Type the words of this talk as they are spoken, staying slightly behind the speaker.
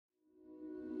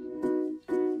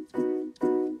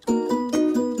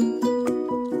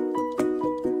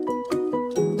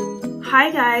Hi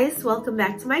guys, welcome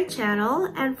back to my channel,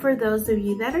 and for those of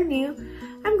you that are new,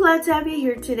 I'm glad to have you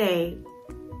here today.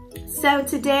 So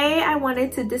today I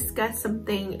wanted to discuss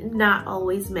something not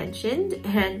always mentioned,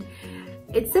 and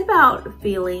it's about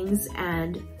feelings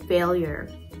and failure.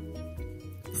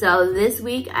 So this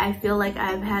week I feel like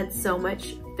I've had so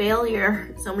much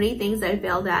failure, so many things I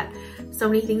failed at, so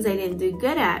many things I didn't do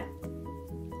good at.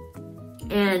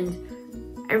 And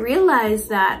I realized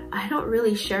that I don't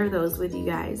really share those with you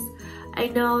guys. I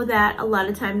know that a lot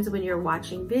of times when you're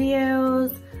watching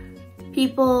videos,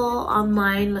 people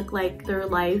online look like their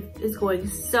life is going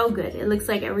so good. It looks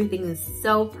like everything is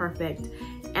so perfect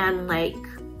and like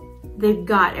they've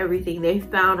got everything. They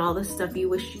found all the stuff you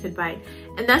wish you could find.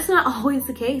 And that's not always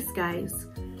the case, guys.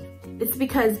 It's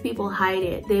because people hide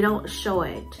it. They don't show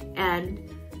it. And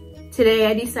today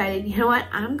I decided, you know what?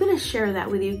 I'm gonna share that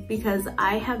with you because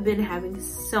I have been having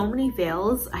so many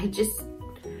fails.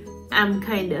 I'm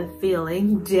kind of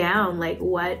feeling down, like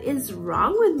what is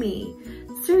wrong with me?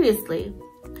 Seriously.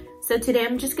 So today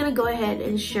I'm just gonna go ahead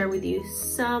and share with you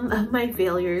some of my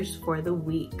failures for the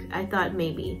week. I thought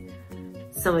maybe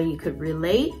some of you could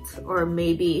relate, or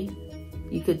maybe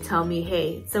you could tell me,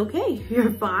 hey, it's okay,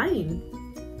 you're fine.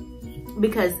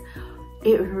 Because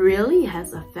it really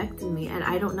has affected me, and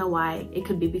I don't know why. It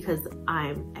could be because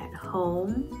I'm at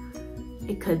home.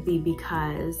 It could be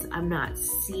because I'm not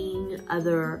seeing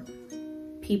other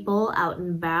people out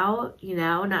and about, you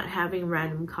know, not having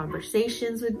random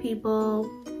conversations with people.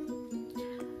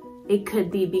 It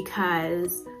could be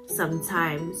because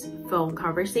sometimes phone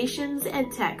conversations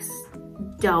and texts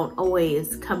don't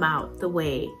always come out the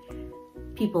way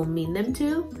people mean them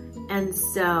to. And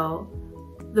so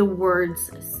the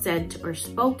words sent or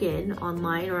spoken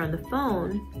online or on the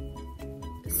phone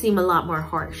seem a lot more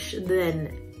harsh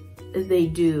than they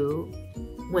do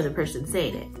when the person's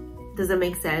saying it. Does that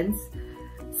make sense?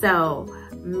 So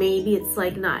maybe it's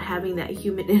like not having that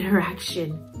human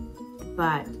interaction.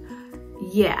 But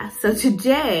yeah, so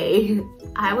today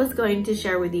I was going to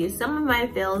share with you some of my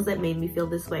fails that made me feel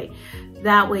this way.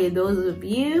 That way, those of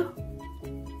you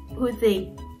who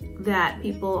think that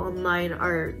people online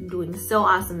are doing so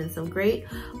awesome and so great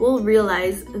will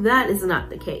realize that is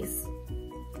not the case.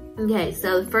 Okay,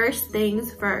 so first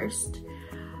things first,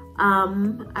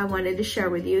 I wanted to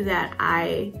share with you that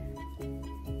I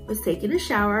was taking a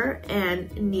shower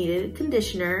and needed a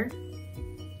conditioner,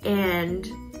 and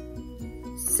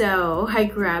so I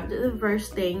grabbed the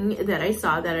first thing that I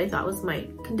saw that I thought was my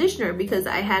conditioner, because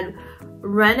I had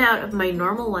run out of my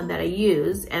normal one that I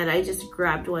use, and I just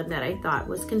grabbed one that I thought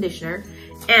was conditioner,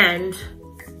 and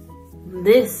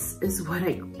this is what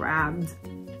I grabbed.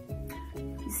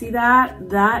 You see that?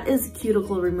 That is a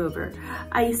cuticle remover.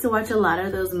 I used to watch a lot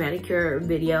of those manicure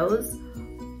videos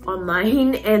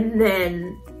online, and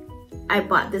then I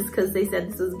bought this because they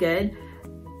said this was good,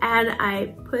 and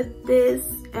I put this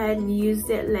and used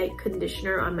it like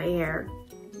conditioner on my hair,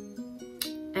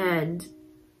 and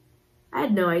I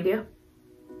had no idea.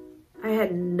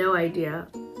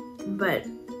 But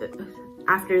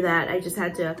after that, I just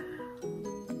had to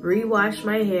rewash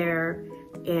my hair,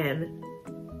 and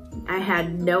I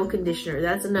had no conditioner.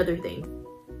 That's another thing.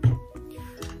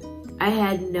 I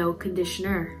had no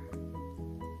conditioner.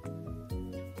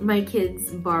 My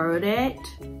kids borrowed it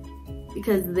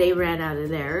because they ran out of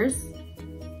theirs,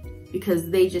 because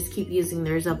they just keep using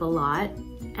theirs up a lot,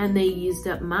 and they used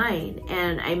up mine.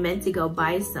 And I meant to go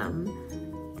buy some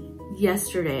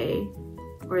yesterday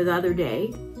or the other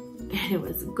day, and it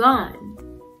was gone.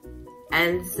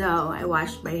 And so I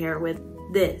washed my hair with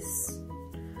this.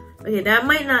 Okay, that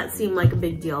might not seem like a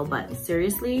big deal, but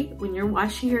seriously, when you're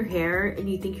washing your hair and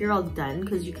you think you're all done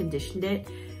because you conditioned it,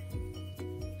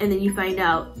 and then you find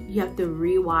out you have to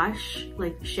rewash,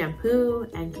 like shampoo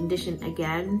and condition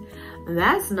again,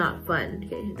 that's not fun.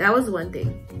 Okay, that was one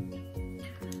thing.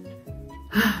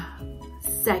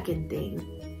 Second thing.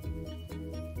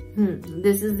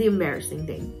 This is the embarrassing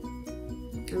thing.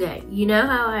 Okay, you know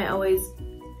how I always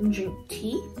drink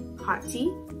tea, hot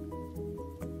tea?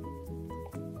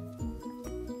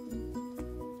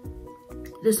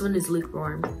 This one is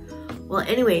lukewarm. Well,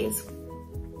 anyways,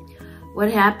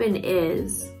 what happened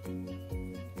is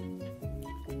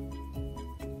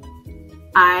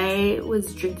I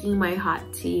was drinking my hot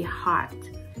tea hot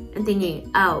and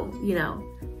thinking, oh, you know,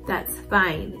 that's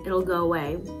fine, it'll go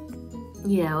away.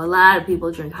 You know, a lot of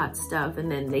people drink hot stuff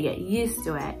and then they get used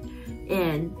to it,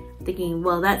 and thinking,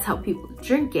 well, that's how people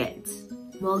drink it.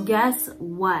 Well, guess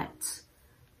what?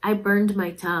 I burned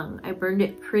my tongue. I burned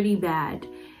it pretty bad.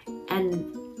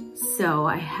 And so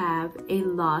I have a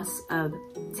loss of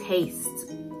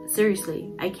taste.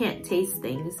 Seriously, I can't taste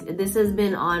things. This has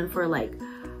been on for like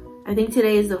I think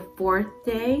today is the 4th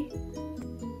day.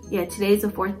 Yeah, today's the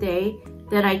 4th day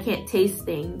that I can't taste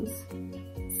things.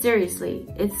 Seriously,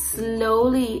 it's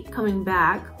slowly coming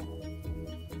back.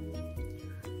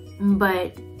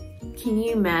 But can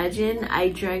you imagine? I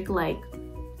drank like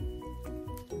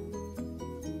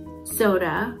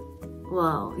soda.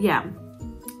 Well, yeah,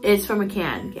 it's from a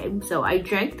can, okay? So I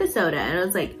drank the soda and I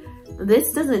was like,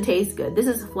 this doesn't taste good. This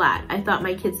is flat. I thought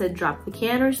my kids had dropped the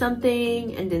can or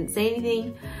something and didn't say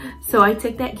anything. So I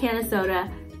took that can of soda,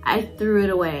 I threw it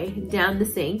away down the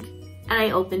sink, and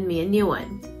I opened me a new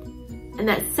one. And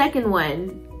that second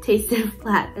one tasted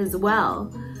flat as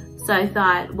well. So I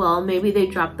thought, well, maybe they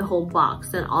dropped the whole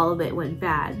box and all of it went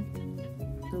bad.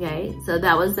 Okay, so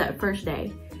that was that first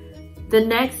day. The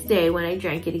next day when I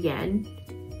drank it again,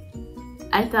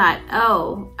 I thought,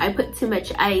 oh, I put too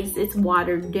much ice, it's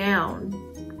watered down.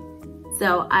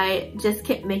 So I just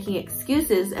kept making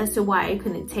excuses as to why I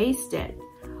couldn't taste it.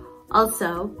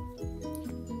 Also,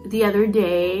 the other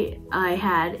day I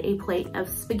had a plate of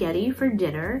spaghetti for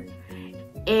dinner,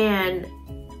 and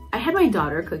I had my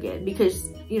daughter cook it because,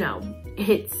 you know,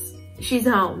 she's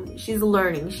home, she's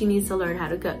learning, she needs to learn how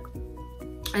to cook.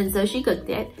 And so she cooked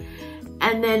it.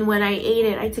 And then when I ate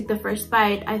it, I took the first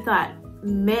bite, I thought,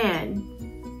 man,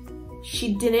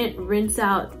 she didn't rinse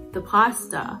out the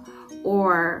pasta,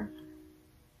 or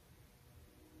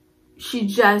she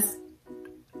just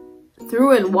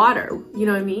threw in water, you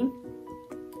know what I mean?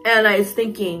 And I was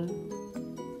thinking,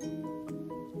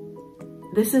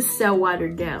 this is so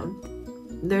watered down.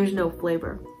 There's no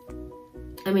flavor.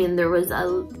 I mean,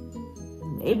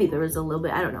 maybe there was a little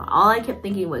bit, I don't know. All I kept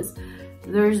thinking was,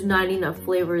 there's not enough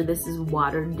flavor, this is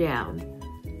watered down.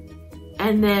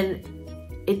 And then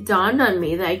it dawned on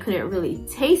me that I couldn't really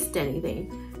taste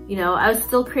anything. You know, I was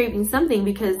still craving something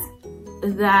because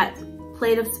that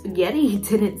plate of spaghetti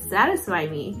didn't satisfy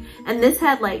me. And this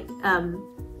had like,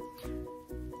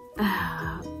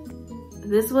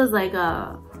 this was like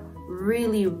a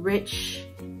really rich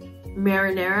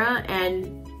marinara,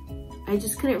 and I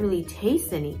just couldn't really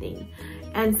taste anything.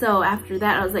 And so after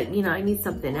that, I was like, you know, I need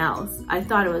something else. I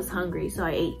thought I was hungry, so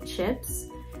I ate chips,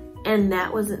 and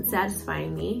that wasn't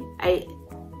satisfying me.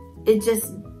 It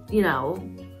just, you know,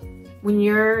 when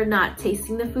you're not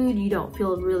tasting the food, you don't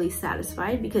feel really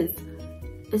satisfied because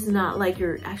it's not like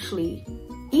you're actually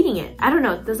eating it. I don't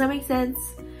know, does that make sense?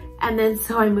 And then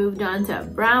so I moved on to a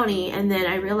brownie, and then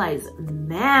I realized,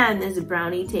 man, this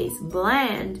brownie tastes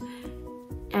bland.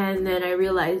 And then I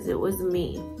realized it was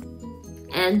me.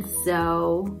 And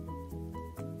so,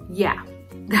 yeah,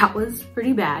 that was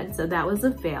pretty bad. So that was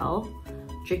a fail.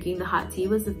 Drinking the hot tea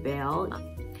was a fail.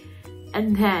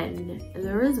 And then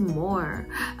there was more.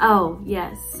 Oh,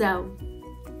 yes. So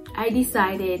I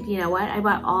decided, you know what? I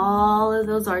bought all of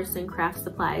those arts and craft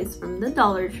supplies from the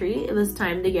Dollar Tree. It was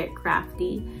time to get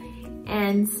crafty.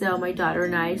 And so my daughter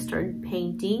and I started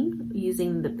painting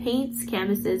using the paints,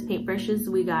 canvases, paintbrushes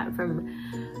we got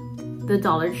from the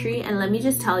Dollar Tree. And let me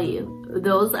just tell you,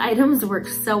 those items work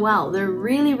so well. They're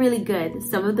really, really good.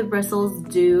 Some of the bristles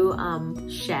do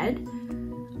shed,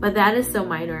 but that is so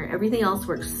minor. Everything else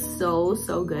works so,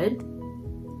 so good.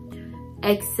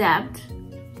 Except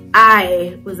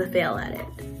I was a fail at it.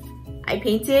 I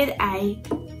painted, I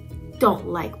don't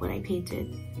like what I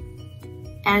painted.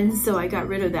 And so I got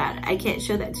rid of that. I can't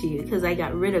show that to you because I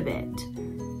got rid of it.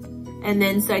 And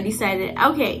then so I decided,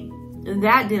 okay,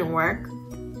 that didn't work.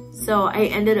 So I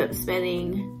ended up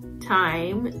spending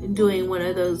time doing one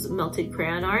of those melted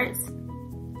crayon arts.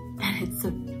 And it's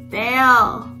a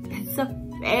fail. It's a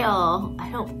fail.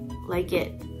 I don't like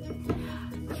it.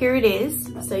 Here it is,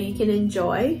 so you can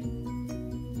enjoy.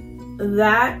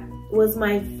 That was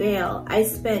my fail. I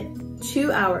spent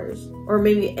 2 hours or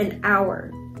maybe an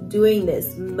hour doing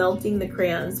this, melting the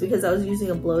crayons because I was using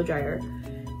a blow dryer,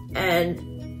 and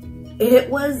it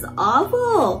was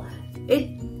awful.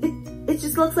 It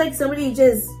just looks like somebody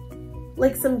just,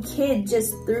 like some kid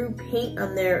just threw paint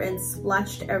on there and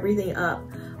splashed everything up.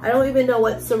 I don't even know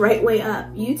what's the right way up.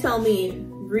 You tell me.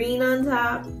 Green on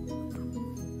top,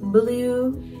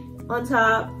 blue on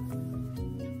top,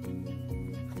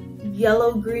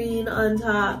 yellow green on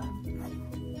top,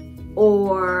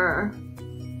 or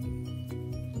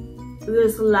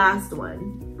this last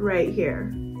one right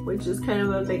here, which is kind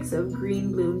of a mix of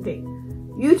green, blue, and pink.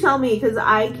 You tell me, because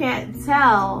I can't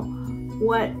tell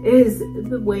what is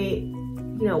the way,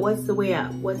 you know, what's the way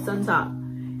up, what's on top.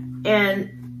 And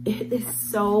it is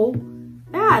so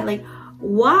bad. Like,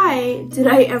 why did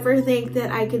I ever think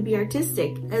that I could be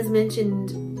artistic? As mentioned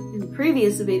in the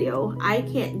previous video, I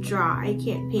can't draw, I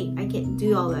can't paint, I can't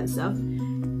do all that stuff.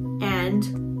 And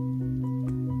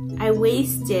I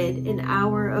wasted an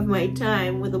hour of my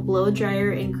time with a blow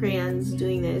dryer and crayons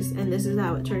doing this, and this is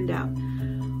how it turned out.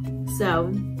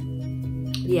 So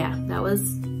yeah, that was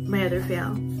my other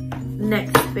fail.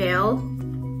 Next fail.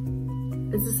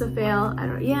 Is this a fail?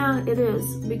 Yeah, it is,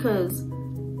 because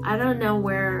I don't know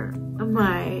where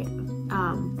my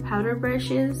powder brush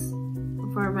is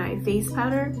for my face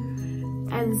powder.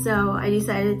 And so I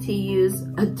decided to use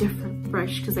a different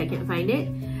brush because I can't find it.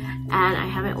 And I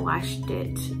haven't washed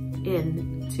it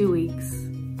in 2 weeks.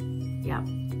 Yep.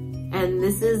 And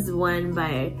this is one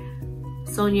by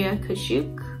Sonia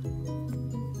Kashuk.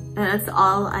 And that's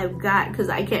all I've got because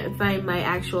I can't find my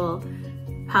actual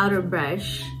powder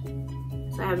brush.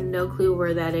 So I have no clue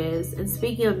where that is. And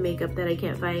speaking of makeup that I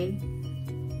can't find,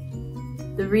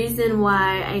 the reason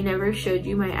why I never showed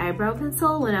you my eyebrow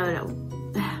pencil when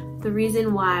the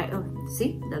reason why, oh,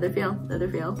 see, another fail.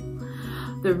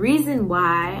 The reason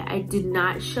why I did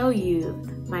not show you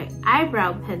my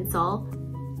eyebrow pencil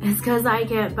is because I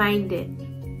can't find it.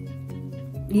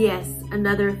 Yes,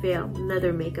 another fail,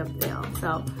 another makeup fail.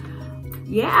 So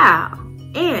yeah,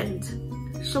 and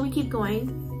shall we keep going?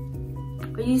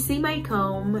 You see my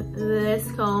comb,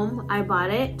 this comb, I bought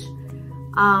it.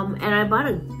 And I bought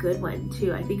a good one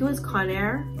too. I think it was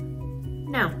Conair.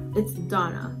 No, it's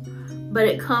Donna. But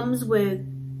it comes with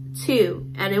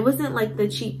 2, and it wasn't like the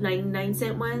cheap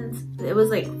 99-cent ones. It was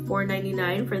like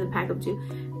 $4.99 for the pack of 2.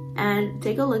 And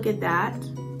take a look at that.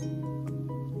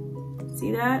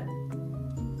 See that?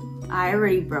 I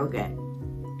already broke it.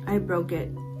 I broke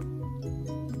it.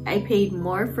 I paid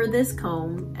more for this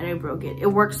comb and I broke it. It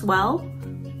works well,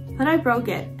 but I broke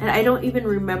it. And I don't even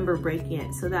remember breaking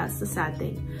it. So that's the sad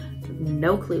thing.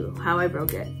 No clue how I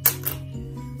broke it.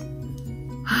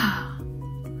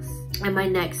 And my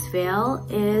next fail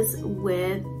is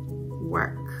with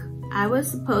work. I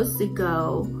was supposed to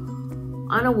go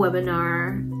on a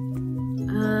webinar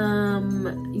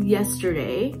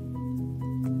yesterday,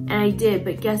 and I did,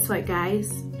 but guess what,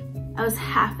 guys? I was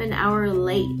half an hour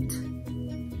late.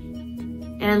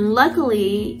 And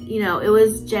luckily, you know, it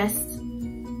was just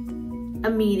a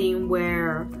meeting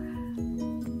where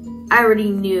I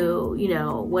already knew, you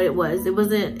know, what it was. It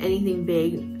wasn't anything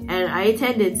big, and I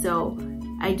attended, so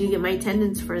I do get my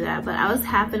attendance for that, but I was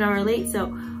half an hour late.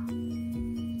 So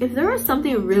if there was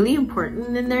something really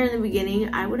important in there in the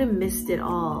beginning, I would have missed it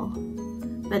all.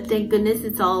 But thank goodness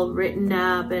it's all written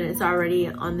up and it's already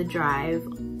on the drive,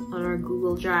 on our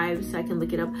Google Drive, so I can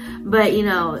look it up. But you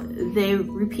know, they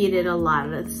repeated a lot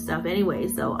of the stuff anyway,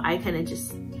 so I kind of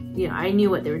just, you know, I knew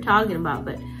what they were talking about,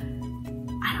 but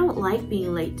I don't like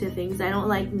being late to things. I don't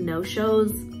like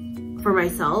no-shows for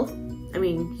myself. I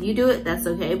mean, you do it, that's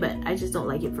okay, but I just don't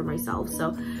like it for myself.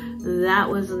 So that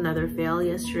was another fail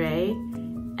yesterday.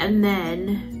 And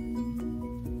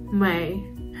then my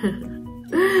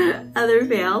other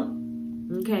fail.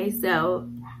 Okay, so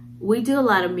we do a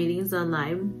lot of meetings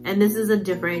online, and this is a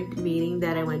different meeting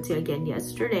that I went to again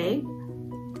yesterday.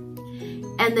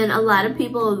 And then a lot of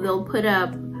people, they'll put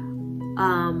up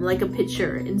like a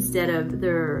picture instead of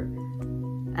their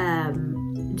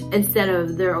own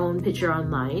picture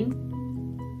online.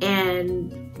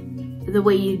 And the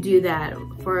way you do that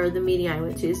for the meeting I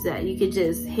went to is that you could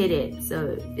just hit it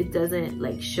so it doesn't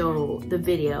like show the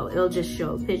video, it'll just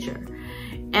show a picture.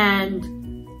 And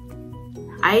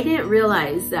I didn't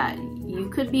realize that you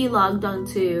could be logged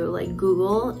onto like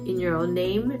Google in your own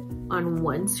name on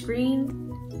one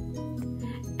screen,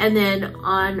 and then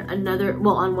on another,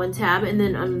 well, on one tab, and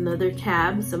then on another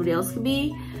tab somebody else could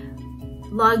be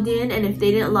logged in, and if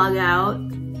they didn't log out,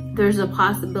 there's a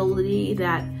possibility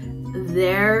that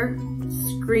their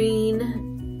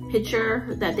screen picture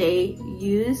that they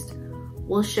used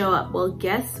will show up. Well,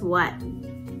 guess what?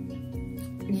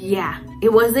 Yeah,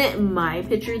 it wasn't my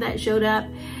picture that showed up.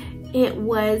 It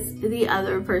was the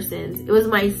other person's. It was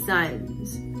my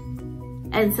son's.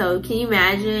 And so can you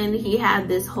imagine, he had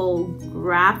this whole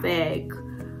graphic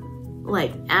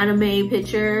like anime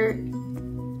picture,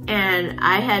 and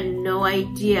I had no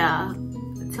idea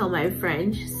until my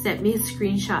friend sent me a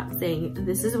screenshot saying,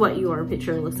 this is what your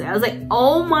picture looks like. I was like,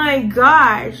 oh my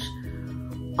gosh.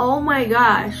 Oh my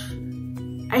gosh.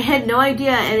 I had no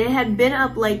idea, and it had been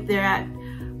up like that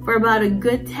for about a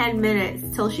good 10 minutes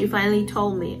till she finally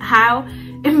told me. How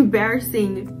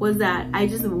embarrassing was that? I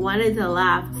just wanted to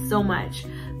laugh so much.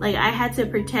 Like, I had to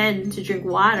pretend to drink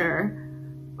water,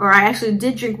 or I actually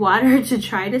did drink water to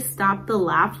try to stop the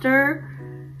laughter.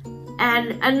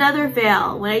 And another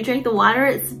fail. When I drank the water,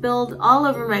 it spilled all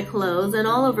over my clothes and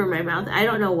all over my mouth. I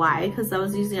don't know why, because I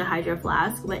was using a Hydro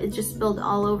Flask, but it just spilled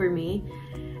all over me.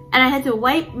 And I had to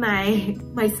wipe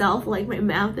myself, like my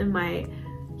mouth and my,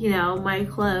 you know, my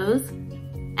clothes.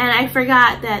 And I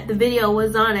forgot that the video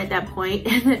was on at that point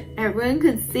and everyone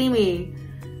could see me.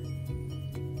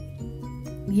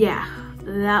 Yeah,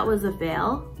 that was a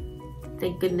fail.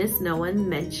 Thank goodness no one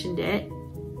mentioned it.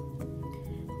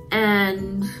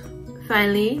 And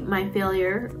finally, my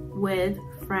failure with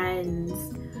friends.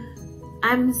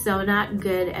 I'm so not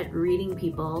good at reading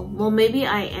people. Well, maybe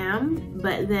I am,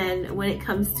 but then when it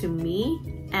comes to me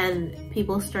and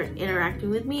people start interacting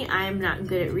with me, I am not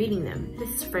good at reading them.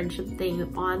 This friendship thing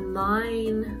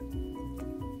online,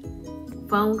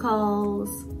 phone calls,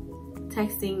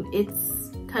 texting,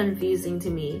 it's confusing to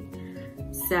me.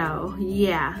 So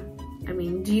yeah, I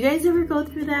mean, do you guys ever go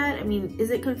through that? I mean,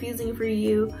 is it confusing for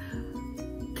you?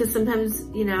 Because sometimes,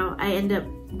 you know, I end up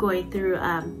going through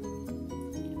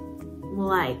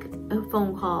like a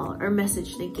phone call or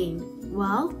message thinking,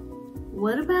 well,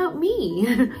 what about me?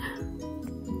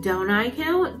 Don't I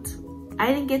count? I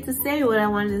didn't get to say what I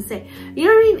wanted to say. You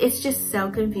know what I mean? It's just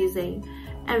so confusing.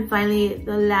 And finally,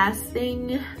 the last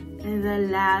thing, and the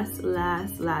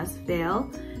last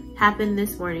fail happened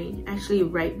this morning, actually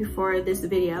right before this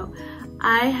video.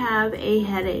 I have a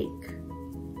headache.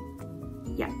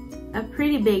 Yeah, a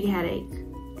pretty big headache.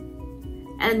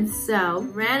 And so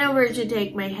ran over to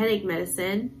take my headache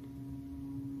medicine.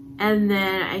 And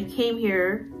then I came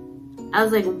here, I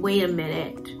was like, wait a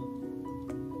minute.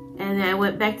 And then I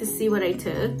went back to see what I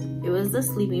took. It was the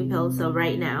sleeping pill, so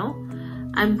right now,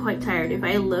 I'm quite tired. If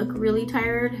I look really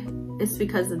tired, it's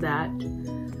because of that.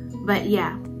 But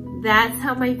yeah, that's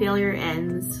how my failure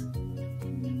ends.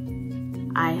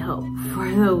 I hope for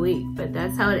the week, but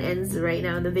that's how it ends right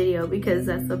now in the video because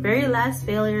that's the very last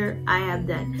failure I have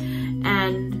done.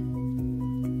 And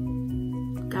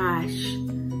gosh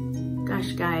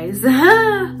guys,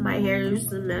 my hair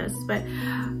is a mess, but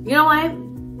you know what?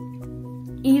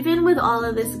 Even with all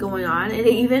of this going on, and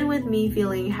even with me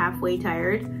feeling halfway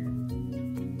tired,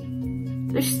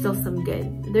 there's still some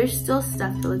good. There's still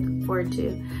stuff to look forward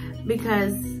to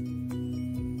because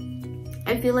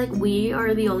I feel like we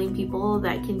are the only people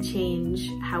that can change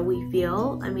how we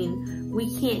feel. I mean, we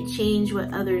can't change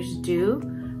what others do.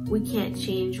 We can't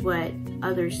change what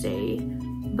others say,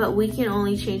 but we can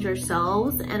only change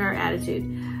ourselves and our attitude.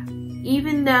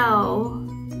 Even though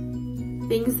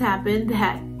things happen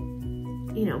that,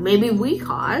 you know, maybe we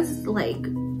caused, like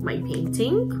my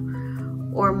painting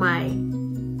or my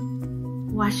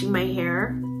washing my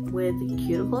hair with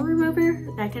cuticle remover,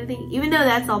 that kind of thing. Even though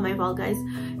that's all my fault, guys,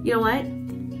 you know what?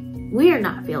 We are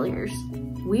not failures.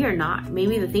 We are not.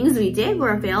 Maybe the things we did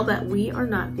were a fail, but we are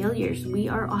not failures. We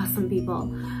are awesome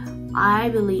people. I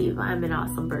believe I'm an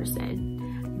awesome person.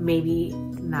 Maybe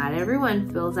not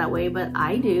everyone feels that way, but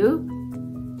I do.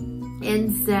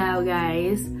 And so,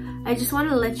 guys, I just want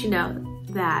to let you know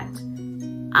that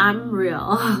I'm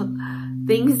real.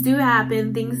 Things do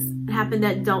happen. Things happen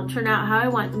that don't turn out how I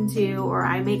want them to, or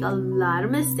I make a lot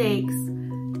of mistakes,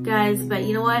 guys, but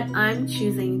you know what? I'm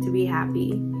choosing to be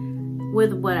happy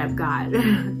with what I've got.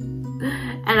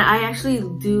 And I actually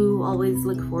do always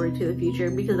look forward to the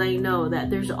future because I know that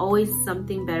there's always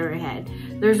something better ahead.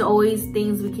 There's always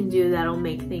things we can do that'll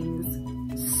make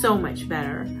things so much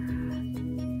better.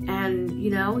 And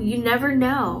you know, you never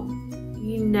know.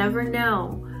 You never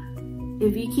know.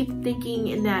 If you keep thinking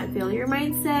in that failure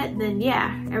mindset, then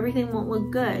yeah, everything won't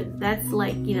look good. That's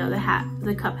like, you know,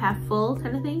 the cup half full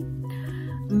kind of thing.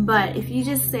 But if you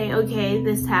just say, okay,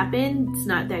 this happened, it's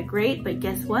not that great, but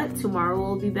guess what? Tomorrow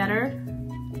will be better.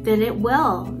 Then it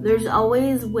will. There's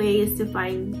always ways to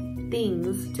find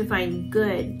things, to find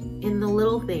good in the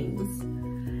little things.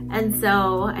 And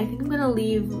so I think I'm gonna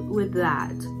leave with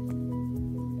that.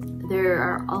 There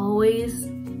are always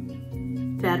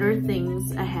better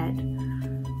things ahead.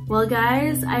 Well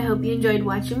guys, I hope you enjoyed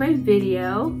watching my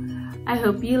video. I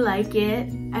hope you like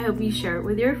it. I hope you share it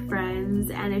with your friends.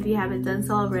 And if you haven't done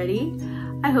so already,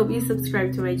 I hope you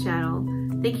subscribe to my channel.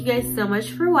 Thank you guys so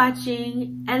much for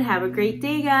watching and have a great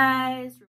day, guys.